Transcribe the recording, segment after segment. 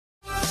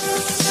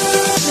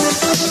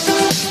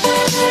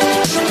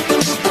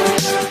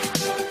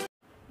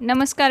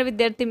नमस्कार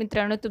विद्यार्थी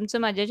मित्रांनो, तुमचं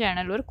माझ्या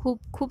चॅनलवर खूप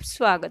खूप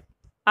स्वागत.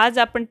 आज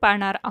आपण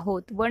पाहणार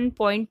आहोत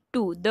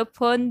 1.2 the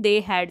fun they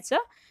हॅडचं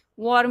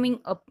warming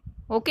up.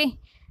 Okay,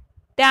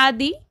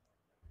 त्याआधी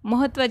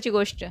महत्त्वाची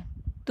गोष्ट,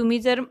 तुम्ही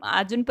जर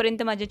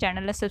अजूनपर्यंत माझ्या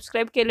चॅनलला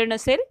सबस्क्राईब केलं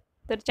नसेल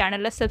तर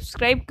चॅनलला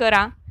सबस्क्राईब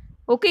करा.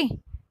 Okay,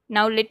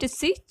 now let us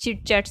C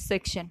chit chat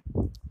section.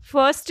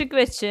 First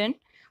question,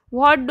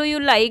 what do you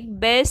like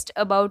best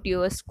about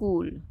your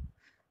school?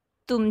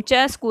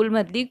 तुमच्या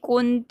स्कूलमधली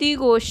कोणती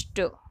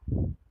गोष्ट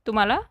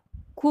तुम्हाला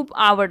खूप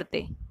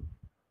आवडते?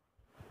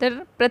 तर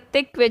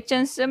प्रत्येक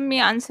क्वेश्चनचं मी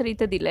आन्सर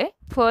इथं दिलं आहे.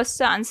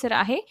 फर्स्टचा आन्सर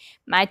आहे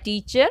माय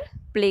teacher,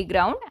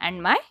 playground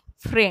and my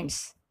friends.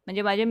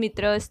 म्हणजे माझे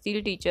मित्र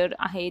असतील, टीचर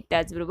आहेत,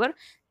 त्याचबरोबर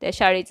त्या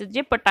शाळेचं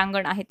जे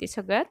पटांगण आहे ते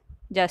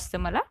सगळ्यात जास्त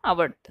मला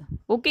आवडतं.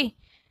 Okay,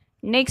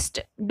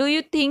 next, do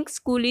you think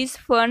school is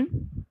fun?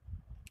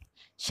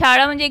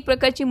 शाळा म्हणजे एक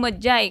प्रकारची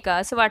मज्जा आहे का,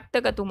 असं वाटतं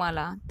का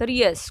तुम्हाला? तर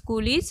यस,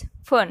 स्कूल इज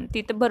फन.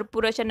 तिथं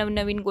भरपूर अशा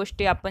नवनवीन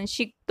गोष्टी आपण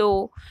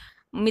शिकतो,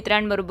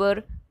 मित्रांबरोबर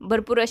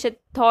भरपूर असे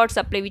थॉट्स,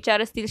 आपले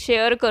विचार असतील,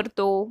 शेअर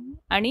करतो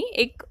आणि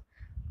एक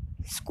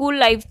स्कूल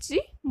लाईफची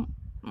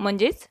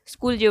म्हणजेच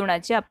स्कूल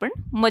जीवनाची आपण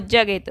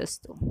मज्जा घेत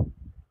असतो.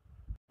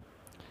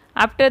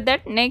 After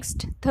that,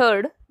 next,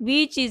 third,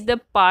 which is the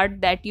part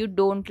that you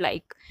don't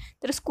like?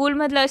 तर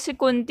स्कूलमधलं अशी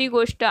कोणती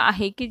गोष्ट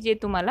आहे की जे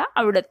तुम्हाला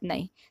आवडत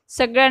नाही?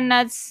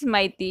 सगळ्यांनाच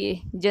माहिती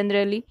आहे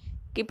जनरली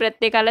की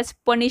प्रत्येकालाच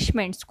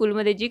पनिशमेंट,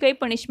 स्कूलमध्ये जी काही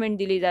पनिशमेंट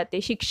दिली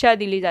जाते, शिक्षा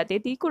दिली जाते,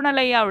 ती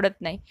कोणालाही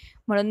आवडत नाही.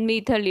 म्हणून मी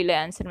इथं लिहिलं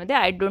आहे आन्सरमध्ये,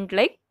 आय डोंट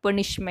लाईक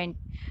पनिशमेंट.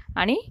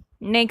 आणि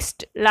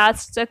नेक्स्ट,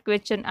 लास्टचा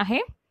क्वेश्चन आहे,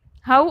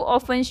 how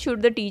often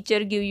should the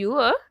teacher give you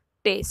a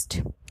test?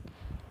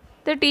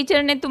 तर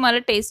टीचरने तुम्हाला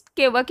टेस्ट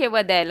केव्हा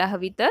केव्हा द्यायला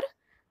हवी? तर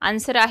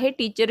आन्सर आहे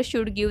teacher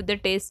should give the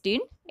taste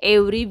in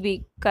every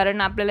weak.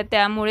 कारण आपल्याला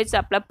त्यामुळेच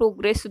आपला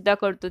प्रोग्रेससुद्धा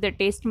कळतो, त्या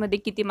टेस्टमध्ये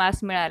किती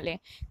मार्क्स मिळाले.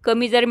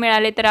 कमी जर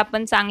मिळाले तर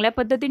आपण चांगल्या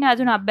पद्धतीने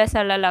अजून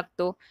अभ्यासाला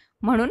लागतो.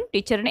 म्हणून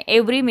टीचरने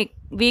एव्हरी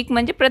वीक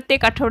म्हणजे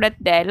प्रत्येक आठवड्यात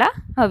द्यायला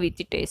हवी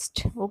ती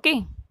टेस्ट. ओके,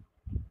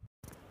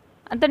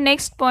 आता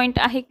नेक्स्ट पॉईंट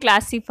आहे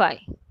क्लासिफाय,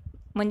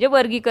 म्हणजे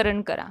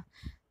वर्गीकरण करा.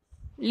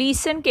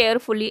 लिसन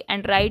carefully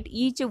and write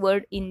each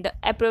word in the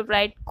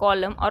ॲप्रोप्राइट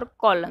column or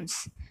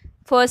columns.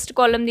 First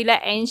column दिला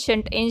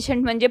एन्शंट.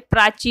 एन्शंट म्हणजे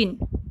प्राचीन,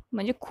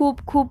 म्हणजे खूप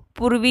खूप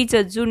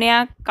पूर्वीचं,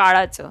 जुन्या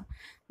काळाचं.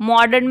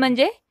 मॉडर्न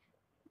म्हणजे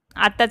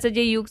आताचं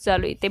जे युग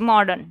चालू आहे ते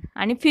मॉडर्न.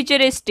 आणि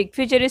फ्युचरिस्टिक,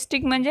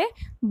 फ्युचरिस्टिक म्हणजे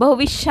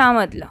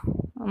भविष्यामधलं,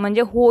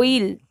 म्हणजे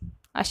होईल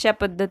अशा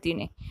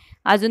पद्धतीने,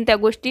 अजून त्या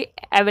गोष्टी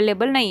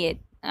अवेलेबल नाही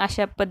आहेत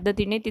अशा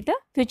पद्धतीने तिथं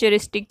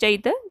फ्युचरिस्टिकच्या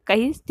इथं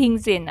काही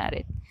थिंग्स येणार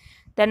आहेत.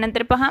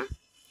 त्यानंतर पहा,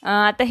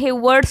 आता हे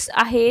वर्ड्स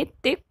आहेत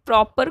ते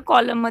प्रॉपर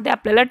कॉलममध्ये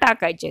आपल्याला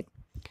टाकायचे आहेत.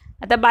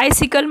 आता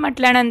बायसिकल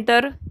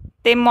म्हटल्यानंतर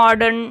ते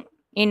मॉडर्न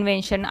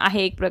इन्व्हेन्शन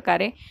आहे एक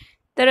प्रकारे,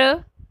 तर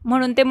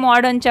म्हणून ते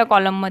मॉडर्नच्या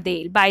कॉलममध्ये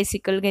येईल.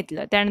 बायसिकल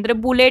घेतलं, त्यानंतर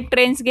बुलेट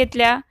ट्रेन्स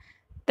घेतल्या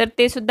तर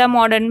ते सुद्धा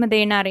मॉडर्नमध्ये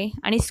येणार आहे.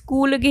 आणि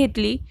स्कूल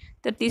घेतली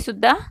तर ती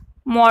सुद्धा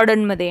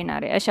मॉडर्नमध्ये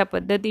येणार आहे. अशा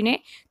पद्धतीने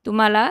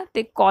तुम्हाला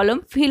ते कॉलम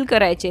फिल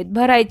करायचे आहेत,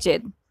 भरायचे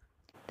आहेत.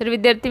 तर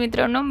विद्यार्थी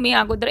मित्रांनो, मी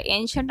अगोदर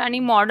एन्शंट आणि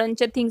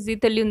मॉडर्नच्या थिंग्स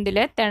इथं लिहून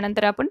दिल्या आहेत.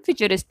 त्यानंतर आपण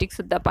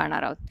फ्युचरिस्टिकसुद्धा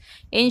पाहणार आहोत.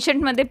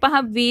 एन्शंटमध्ये पहा,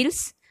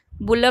 व्हील्स,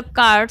 बुलक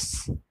कार्ट्स,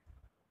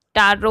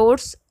 टार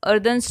roads,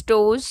 earthen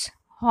स्टोव्ज,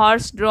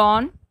 horse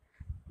drawn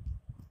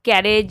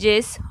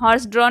carriages.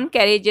 Horse drawn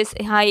carriages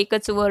हा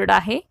एकच वर्ड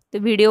आहे, तो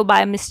व्हिडिओ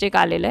बाय मिस्टेक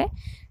आलेला आहे.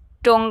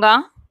 टोंगा,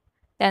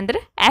 त्यानंतर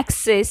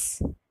access,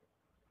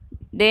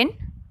 then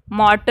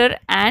motor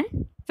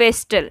and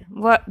pastel.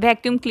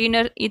 Vacuum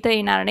cleaner इथं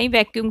येणार नाही,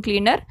 व्हॅक्यूम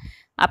क्लीनर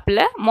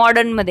आपल्या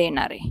मॉडर्नमध्ये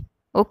येणार आहे.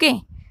 ओके,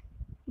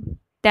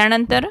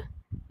 त्यानंतर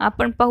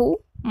आपण पाहू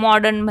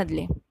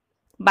मॉडर्नमधले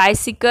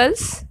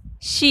बायसिकल्स,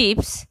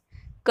 ships,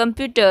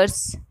 computers,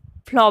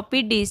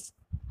 floppy disk,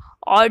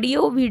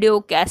 audio video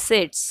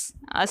cassettes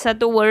असा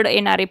तो वर्ड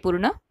येणार आहे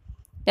पूर्ण.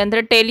 त्यानंतर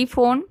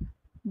telephone,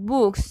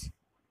 books,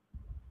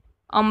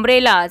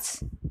 umbrellas,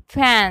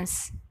 fans,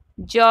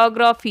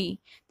 geography.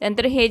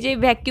 त्यानंतर हे जे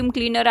व्हॅक्यूम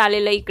क्लीनर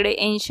आलेलं इकडे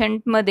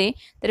एन्शंटमध्ये,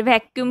 तर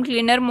व्हॅक्यूम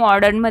क्लीनर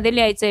मॉडर्नमध्ये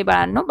लिहायचं आहे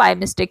बाळांनो, बाय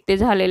मिस्टेक ते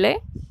झालेलं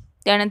आहे.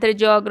 त्यानंतर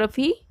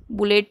geography,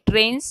 bullet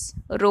trains,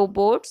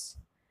 robots,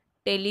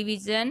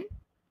 television,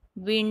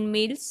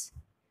 windmills,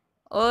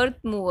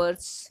 अर्थ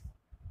movers,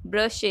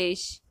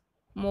 brushes,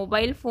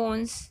 mobile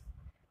phones,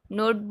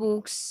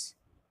 notebooks,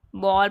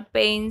 ball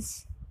pens,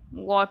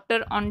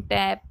 water on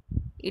tap,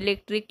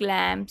 electric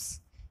lamps,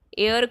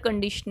 air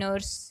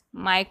conditioners,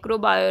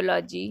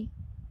 microbiology,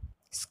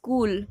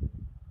 school,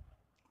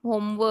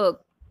 homework,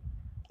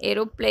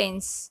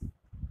 aeroplanes,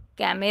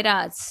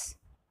 cameras,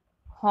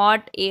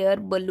 hot air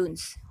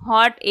balloons.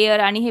 Hot air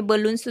आणि हे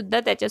बलूनसुद्धा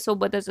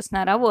त्याच्यासोबतच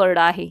असणारा word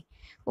आहे.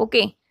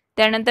 Okay,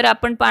 त्यानंतर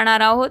आपण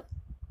पाहणार आहोत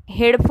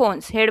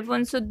हेडफोन्स.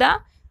 हेडफोन्ससुद्धा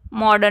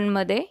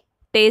मॉडर्नमध्ये,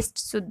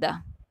 टेस्टसुद्धा.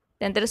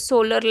 त्यानंतर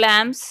सोलर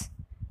लॅम्प्स,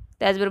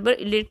 त्याचबरोबर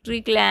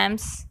इलेक्ट्रिक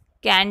लॅम्प्स,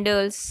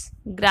 कॅन्डल्स,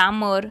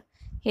 ग्रामर,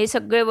 हे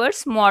सगळे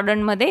वर्ड्स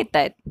मॉडर्नमध्ये येत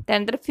आहेत.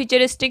 त्यानंतर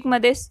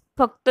फ्युचरिस्टिकमध्ये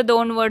फक्त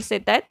 2 वर्ड्स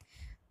येत आहेत,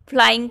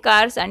 फ्लाइंग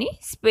कार्स आणि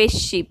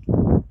स्पेसशिप.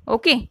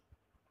 ओके,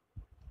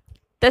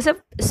 तसं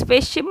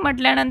स्पेसशिप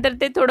म्हटल्यानंतर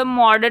ते थोडं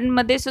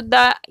मॉडर्नमध्ये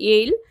सुद्धा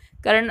येईल,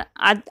 कारण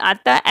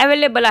आता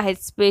अवेलेबल आहेत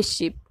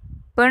स्पेसशिप.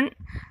 पण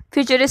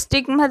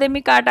फ्युचरिस्टिकमध्ये मी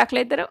का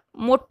टाकले, तर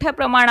मोठ्या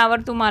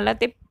प्रमाणावर तुम्हाला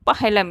ते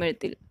पाहायला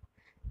मिळतील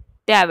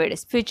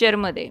त्यावेळेस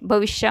फ्युचरमध्ये,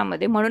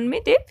 भविष्यामध्ये, म्हणून मी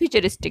ते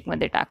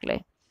फ्युचरिस्टिकमध्ये टाकलं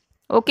आहे.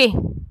 ओके.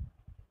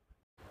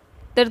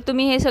 तर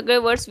तुम्ही हे सगळे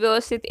वर्ड्स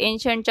व्यवस्थित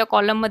एन्शंटच्या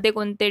कॉलममध्ये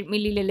कोणते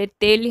मी लिहिलेले आहेत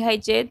ते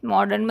लिहायचे आहेत,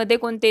 मॉडर्नमध्ये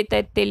कोणते येत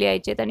आहेत ते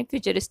लिहायचे आहेत, आणि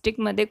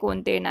फ्युचरिस्टिकमध्ये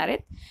कोणते येणार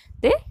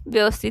आहेत ते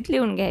व्यवस्थित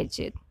लिहून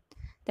घ्यायचे आहेत.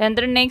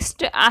 त्यानंतर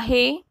नेक्स्ट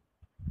आहे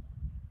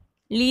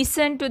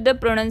लिसन to the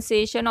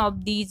pronunciation of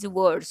these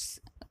words.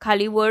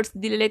 खाली वर्ड्स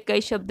दिलेले आहेत,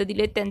 काही शब्द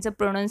दिलेत, त्यांचं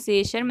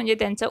प्रोनाऊन्सिएशन म्हणजे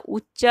त्यांचा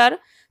उच्चार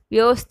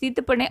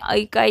व्यवस्थितपणे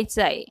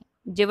ऐकायचा आहे.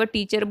 जेव्हा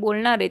टीचर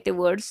बोलणार आहे ते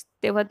वर्ड्स,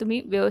 तेव्हा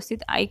तुम्ही व्यवस्थित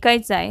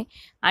ऐकायचं आहे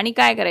आणि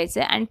काय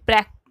करायचं आहे, and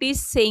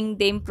practice saying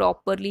them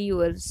properly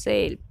your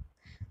self.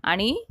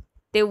 आणि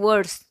ते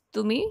वर्ड्स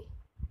तुम्ही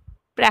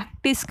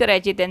प्रॅक्टिस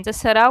करायची, त्यांचा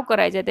सराव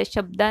करायचा, त्या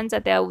शब्दांचा,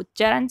 त्या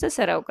उच्चारांचा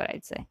सराव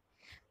करायचा आहे.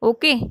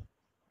 ओके.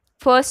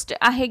 फर्स्ट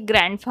आहे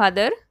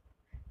grandfather,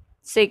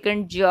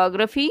 second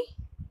geography,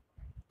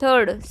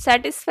 third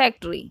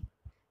satisfactory,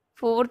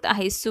 fourth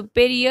आहे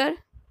सुपेरियर,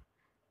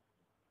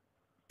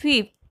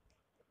 फिफ्थ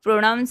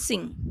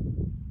प्रोनाउन्सिंग,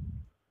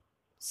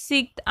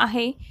 सिक्स्थ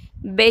आहे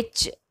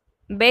बेच.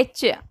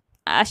 बेच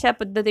अशा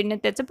पद्धतीने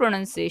त्याचं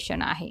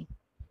प्रोनाऊन्सिएशन आहे.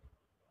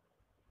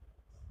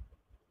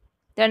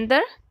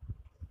 त्यानंतर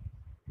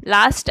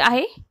लास्ट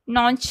आहे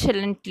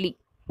नॉनशलंटली.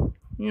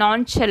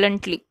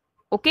 नॉनशलंटली.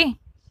 ओके.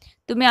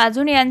 तुम्ही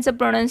अजून यांचं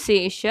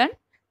प्रोनाऊन्सिएशन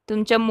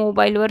तुमच्या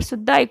मोबाईलवर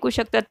सुद्धा ऐकू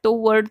शकतात. तो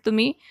वर्ड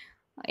तुम्ही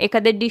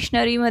एखाद्या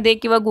डिक्शनरीमध्ये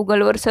किंवा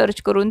गुगलवर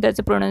सर्च करून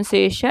त्याचं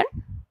प्रोनाऊन्सिएशन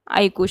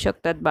ऐकू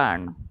शकतात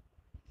बाळांनो.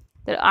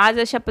 तर आज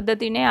अशा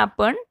पद्धतीने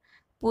आपण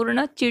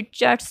पूर्ण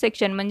चिटचॅट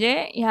सेक्शन म्हणजे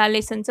ह्या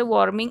लेसनचं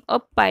वॉर्मिंग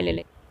अप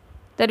पाहिलेलं आहे.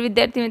 तर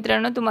विद्यार्थी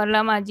मित्रांनो,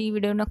 तुम्हाला माझी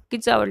व्हिडिओ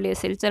नक्कीच आवडली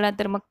असेल. चला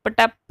तर मग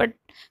पटापट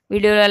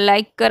व्हिडिओला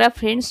लाईक करा,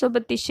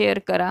 फ्रेंड्ससोबत ती शेअर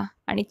करा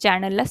आणि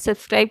चॅनलला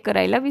सबस्क्राईब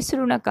करायला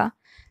विसरू नका.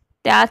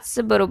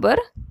 त्याचबरोबर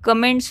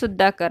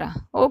कमेंटसुद्धा करा.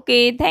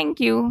 Okay,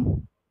 thank you.